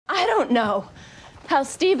I don't know how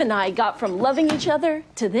Steve and I got from loving each other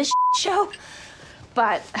to this show,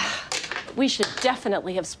 but we should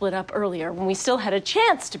definitely have split up earlier when we still had a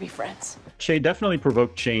chance to be friends. Che definitely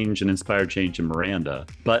provoked change and inspired change in Miranda.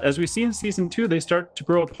 But as we see in season 2, they start to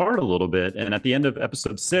grow apart a little bit. And at the end of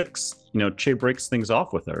episode 6, Che breaks things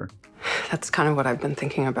off with her. That's kind of what I've been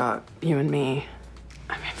thinking about you and me.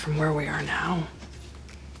 I mean, from where we are now,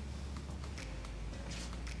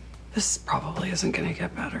 this probably isn't going to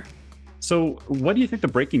get better. So what do you think the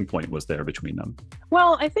breaking point was there between them?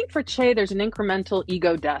 Well, I think for Che, there's an incremental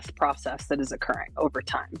ego death process that is occurring over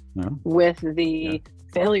time with the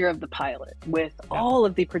failure of the pilot, with all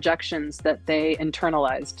of the projections that they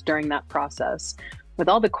internalized during that process, with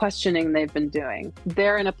all the questioning they've been doing.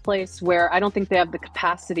 They're in a place where I don't think they have the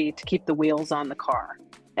capacity to keep the wheels on the car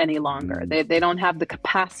any longer. They don't have the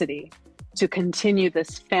capacity to continue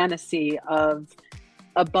this fantasy of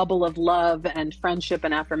a bubble of love and friendship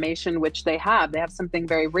and affirmation, which they have. They have something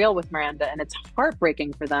very real with Miranda, and it's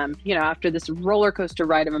heartbreaking for them, after this roller coaster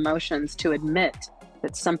ride of emotions, to admit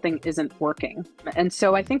that something isn't working. And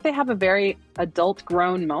so I think they have a very adult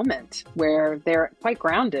grown moment where they're quite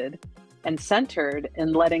grounded and centered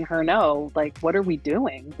in letting her know, like, what are we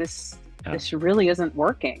doing? This really isn't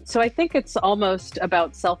working. So I think it's almost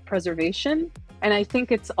about self-preservation. And I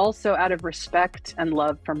think it's also out of respect and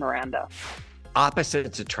love for Miranda.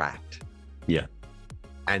 Opposites attract. Yeah.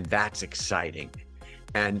 And that's exciting.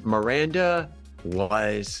 And Miranda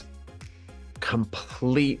was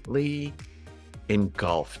completely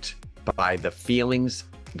engulfed by the feelings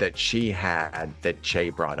that she had that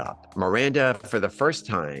Che brought up. Miranda, for the first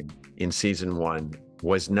time in season 1,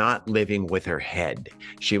 was not living with her head.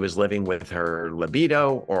 She was living with her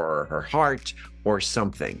libido or her heart or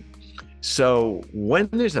something. So when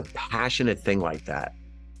there's a passionate thing like that,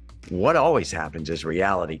 what always happens is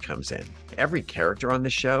reality comes in. Every character on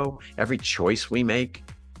the show, every choice we make,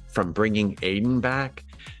 from bringing Aiden back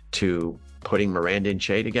to putting Miranda and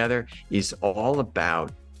Che together, is all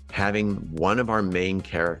about having one of our main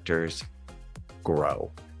characters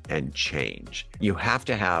grow and change. You have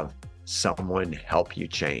to have someone help you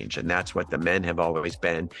change. And that's what the men have always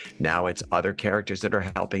been. Now it's other characters that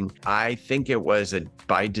are helping. I think it was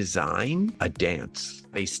by design, a dance.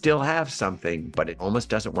 They still have something, but it almost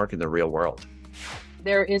doesn't work in the real world.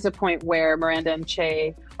 There is a point where Miranda and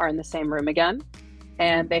Che are in the same room again,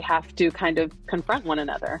 and they have to kind of confront one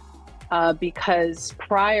another because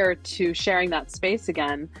prior to sharing that space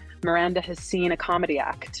again, Miranda has seen a comedy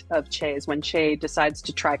act of Che's when Che decides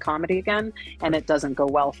to try comedy again, and it doesn't go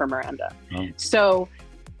well for Miranda. So,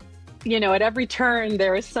 at every turn,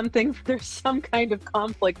 there's some kind of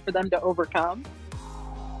conflict for them to overcome.